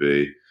couldn't you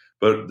be?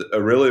 But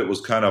really, it was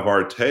kind of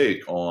our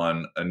take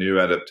on a new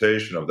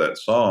adaptation of that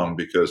song,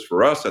 because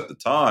for us at the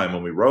time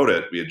when we wrote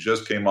it, we had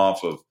just came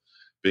off of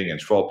being in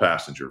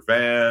 12-passenger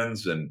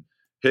vans and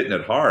hitting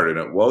it hard, and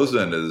it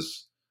wasn't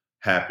as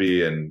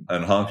happy and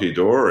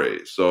hunky-dory.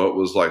 So it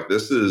was like,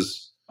 this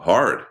is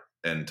hard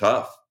and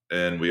tough,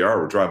 and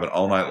we're driving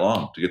all night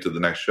long to get to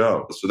the next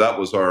show. So that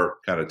was our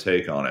kind of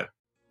take on it.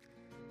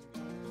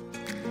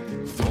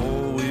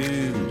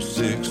 4-wheel,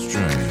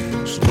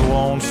 6-string, slow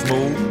on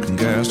smoke and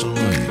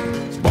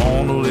gasoline,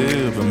 born to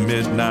live a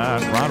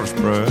midnight rider's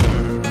prayer.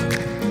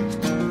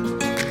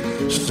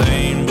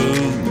 Same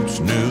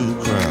boots,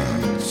 new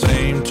crowd,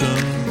 same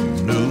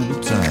tune,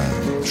 new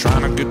time,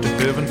 trying to get to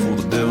heaven for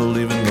the devil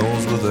even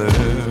knows we're there.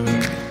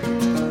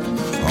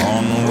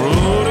 On the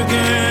road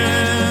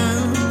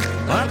again,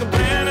 like a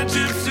band of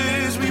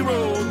gypsies, we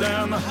roll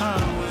down the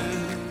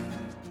highway.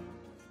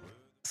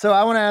 So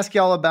I want to ask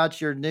y'all about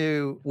your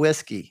new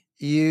whiskey.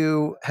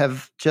 You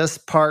have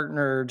just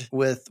partnered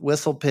with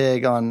Whistle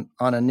Pig on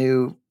a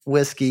new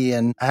whiskey,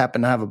 and I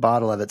happen to have a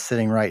bottle of it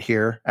sitting right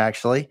here,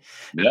 actually.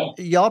 Yeah.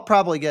 Y'all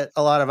probably get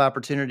a lot of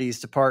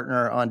opportunities to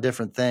partner on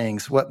different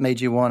things. What made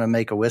you want to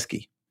make a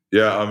whiskey?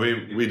 Yeah, I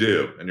mean, we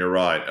do, and you're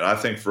right. And I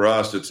think for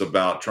us, it's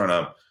about trying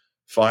to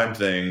find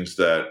things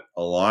that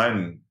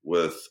align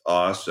with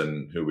us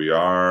and who we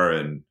are.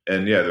 And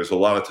yeah, there's a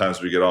lot of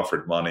times we get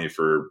offered money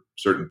for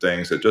certain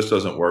things that just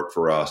doesn't work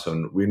for us.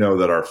 And we know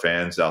that our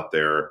fans out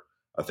there,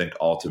 I think,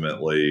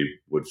 ultimately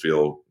would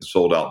feel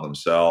sold out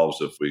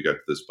themselves if we got to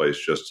this place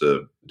just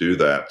to do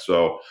that.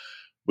 So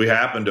we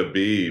happen to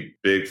be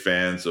big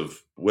fans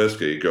of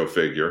whiskey, go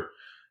figure.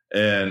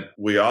 And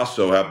we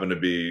also happen to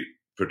be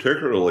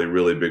particularly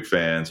really big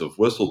fans of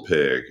Whistle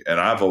Pig. And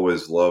I've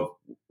always loved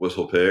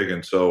Whistle Pig.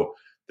 And so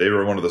they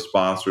were one of the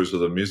sponsors of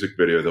the music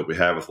video that we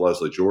have with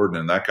Leslie Jordan.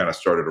 And that kind of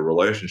started a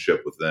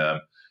relationship with them.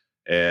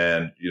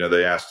 And,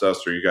 they asked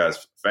us, are you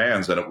guys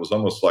fans? And it was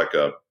almost like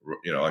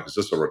is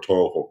this a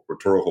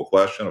rhetorical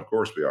question? Of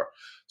course we are.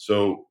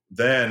 So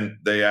then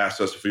they asked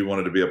us if we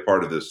wanted to be a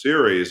part of this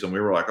series. And we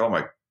were like,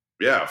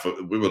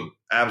 we would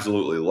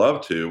absolutely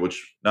love to,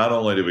 which not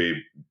only do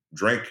we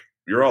drink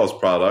your all's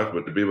product,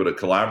 but to be able to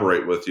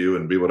collaborate with you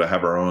and be able to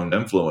have our own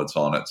influence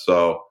on it.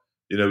 So,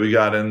 we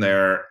got in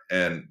there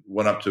and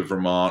went up to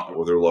Vermont,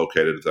 where they're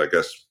located. I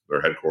guess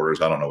their headquarters,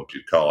 I don't know what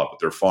you'd call it,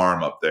 but their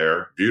farm up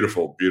there.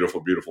 Beautiful,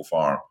 beautiful, beautiful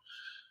farm.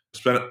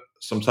 Spent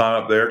some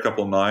time up there, a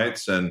couple of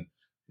nights, and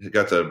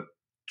got to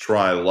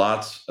try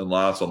lots and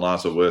lots and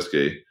lots of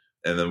whiskey.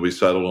 And then we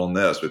settled on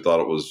this. We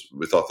thought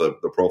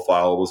the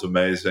profile was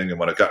amazing. And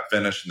when it got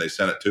finished and they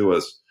sent it to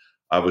us,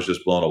 I was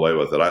just blown away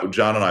with it.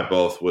 John and I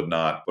both would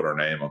not put our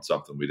name on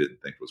something we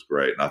didn't think was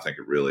great. And I think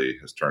it really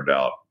has turned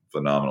out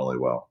phenomenally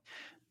well.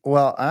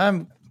 Well,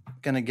 I'm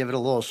going to give it a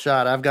little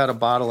shot. I've got a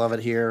bottle of it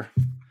here.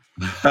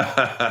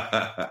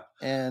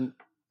 And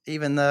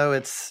even though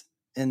it's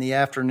in the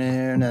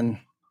afternoon, and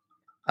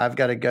I've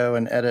got to go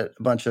and edit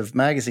a bunch of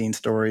magazine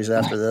stories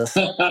after this.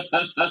 There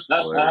you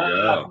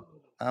go.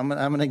 I'm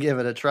going to give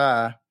it a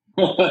try.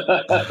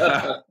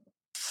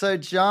 So,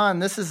 John,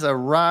 this is a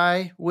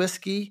rye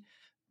whiskey.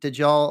 Did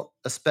y'all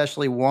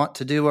especially want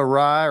to do a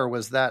rye, or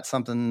was that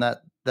something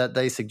that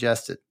they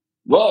suggested?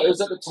 Well, it was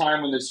at the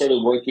time when they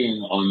started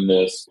working on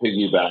this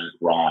piggyback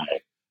rye.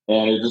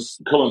 And it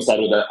just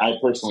coincided that I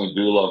personally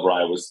do love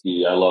rye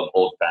whiskey. I love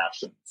old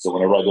fashioned. So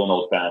whenever I do an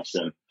old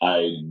fashioned,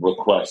 I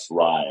request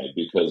rye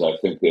because I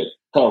think it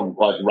kind of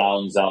like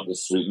rounds out the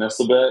sweetness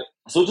a bit.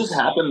 So it just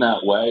happened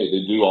that way.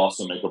 They do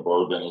also make a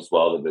bourbon as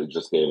well that they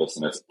just gave us,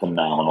 and it's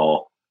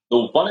phenomenal.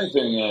 The funny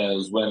thing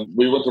is, when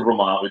we went to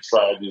Vermont, we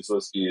tried these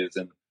whiskeys,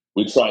 and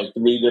we tried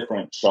 3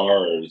 different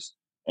chars.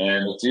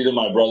 And it's either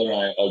my brother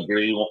and I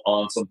agree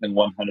on something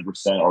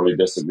 100% or we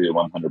disagree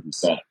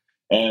 100%.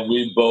 And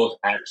we both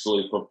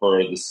actually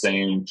prefer the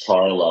same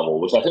char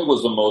level, which I think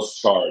was the most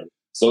charred.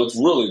 So it's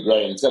really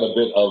great. It's got a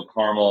bit of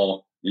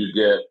caramel. You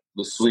get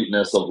the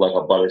sweetness of like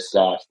a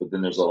butterscotch, but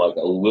then there's a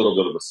little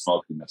bit of a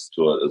smokiness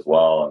to it as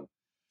well. And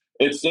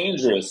it's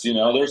dangerous, you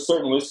know. There's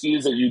certain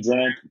whiskeys that you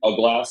drink a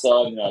glass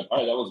of, and you're like, all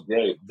right, that was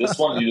great. This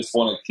one, you just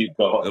want to keep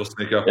going. It'll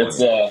sneak up.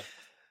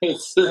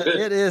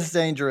 It is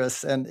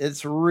dangerous, and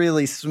it's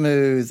really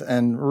smooth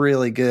and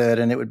really good,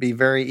 and it would be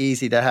very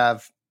easy to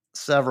have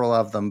several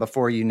of them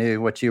before you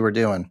knew what you were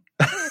doing.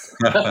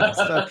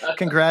 So,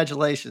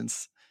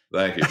 congratulations.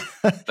 Thank you.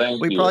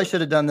 We probably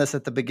should have done this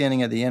at the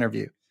beginning of the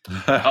interview.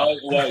 Oh,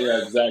 well,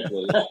 yeah,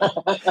 exactly.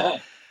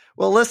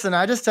 Well, listen,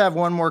 I just have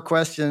one more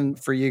question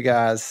for you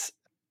guys.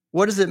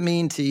 What does it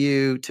mean to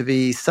you to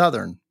be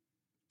Southern?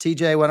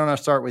 TJ, why don't I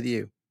start with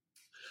you?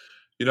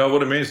 You know,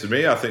 what it means to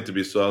me, I think to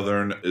be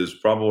Southern is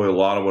probably a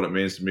lot of what it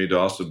means to me to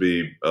also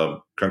be a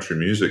country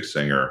music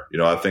singer. You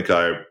know, I think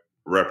I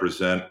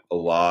represent a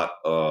lot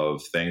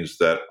of things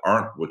that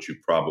aren't what you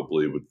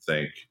probably would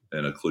think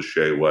in a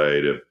cliche way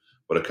to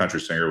what a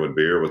country singer would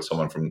be or what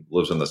someone from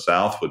lives in the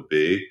South would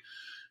be.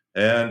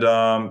 And,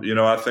 you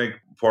know, I think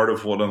part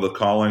of one of the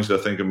callings I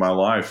think in my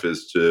life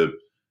is to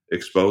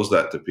expose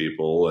that to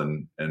people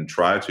and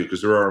try to,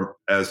 because there are,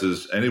 as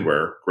is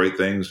anywhere, great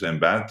things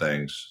and bad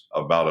things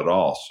about it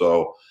all.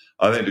 So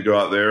I think to go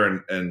out there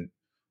and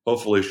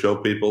hopefully show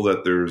people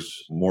that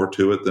there's more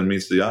to it than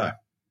meets the eye.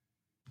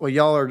 Well,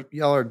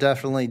 y'all are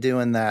definitely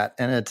doing that,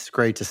 and it's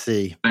great to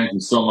see. Thank you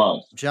so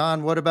much.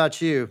 John, what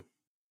about you?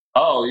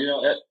 Oh, you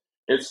know,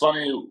 it's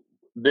funny.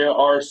 There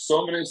are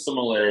so many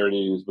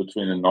similarities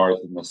between the North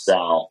and the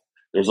South.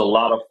 There's a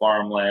lot of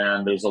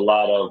farmland. There's a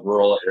lot of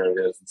rural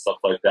areas and stuff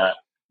like that.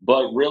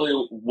 But really,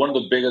 one of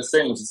the biggest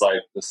things is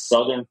like the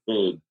Southern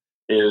food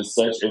is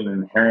such an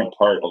inherent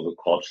part of the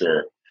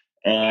culture.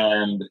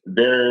 And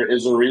there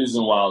is a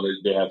reason why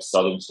they have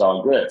Southern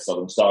style grits,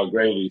 Southern style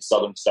gravy,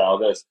 Southern style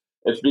this.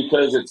 It's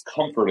because it's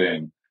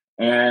comforting.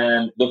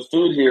 And the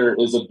food here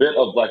is a bit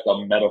of like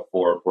a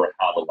metaphor for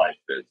how the life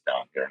is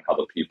down here and how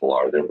the people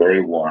are. They're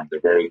very warm. They're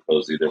very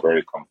cozy. They're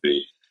very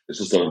comfy. It's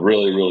just a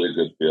really, really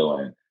good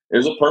feeling.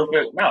 Is it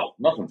perfect? No,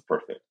 nothing's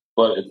perfect.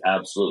 But it's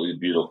absolutely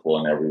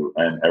beautiful in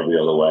every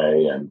other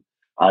way. And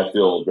I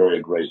feel very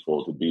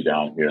grateful to be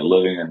down here,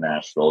 living in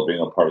Nashville,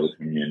 being a part of the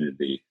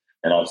community.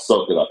 And I'll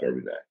soak it up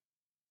every day.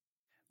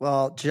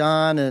 Well,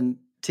 John and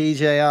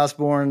TJ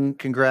Osborne,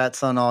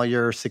 congrats on all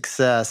your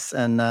success.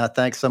 And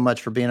thanks so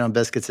much for being on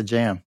Biscuits and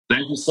Jam.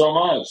 Thank you so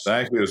much.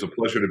 Thank you. It was a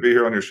pleasure to be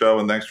here on your show.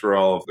 And thanks for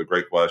all of the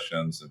great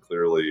questions. And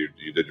clearly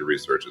you did your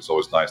research. It's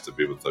always nice to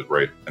be with a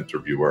great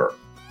interviewer.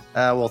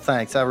 Well,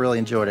 thanks. I really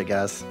enjoyed it,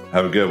 guys.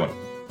 Have a good one.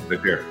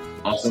 Take care.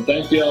 Awesome.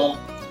 Thank you.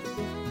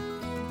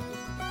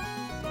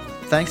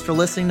 Thanks for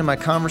listening to my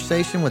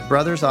conversation with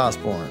Brothers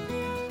Osborne.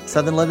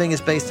 Southern Living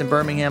is based in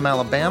Birmingham,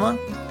 Alabama.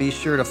 Be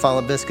sure to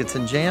follow Biscuits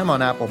and Jam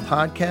on Apple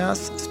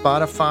Podcasts,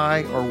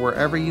 Spotify, or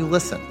wherever you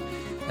listen.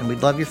 And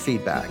we'd love your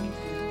feedback.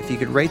 If you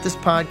could rate this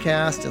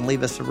podcast and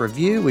leave us a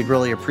review, we'd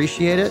really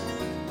appreciate it.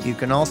 You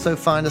can also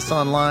find us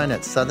online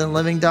at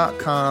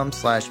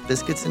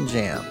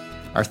southernliving.com/biscuitsandjam.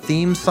 Our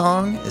theme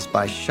song is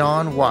by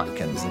Sean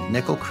Watkins of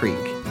Nickel Creek.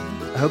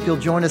 I hope you'll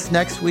join us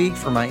next week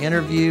for my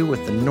interview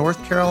with the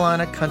North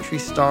Carolina country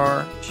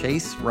star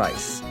Chase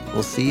Rice.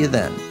 We'll see you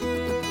then.